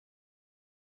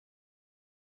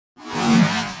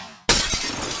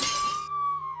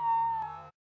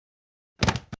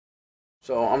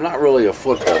So I'm not really a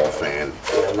football fan.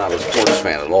 I'm not a sports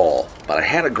fan at all. But I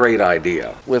had a great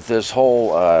idea with this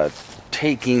whole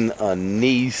taking a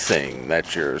knee thing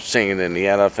that you're seeing in the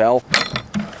NFL.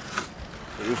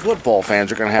 You football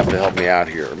fans are going to have to help me out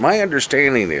here. My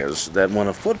understanding is that when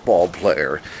a football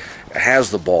player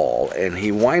has the ball and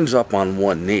he winds up on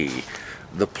one knee,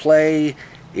 the play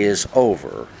is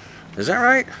over. Is that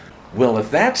right? Well,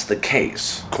 if that's the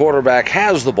case, quarterback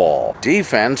has the ball.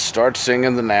 Defense starts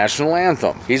singing the national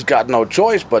anthem. He's got no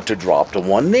choice but to drop to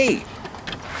one knee.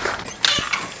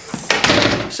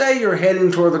 Say you're heading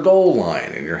toward the goal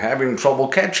line and you're having trouble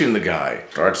catching the guy.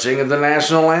 Start singing the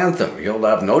national anthem. He'll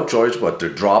have no choice but to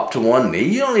drop to one knee.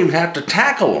 You don't even have to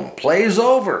tackle him. Play's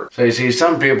over. So you see,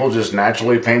 some people just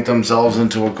naturally paint themselves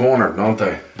into a corner, don't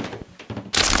they?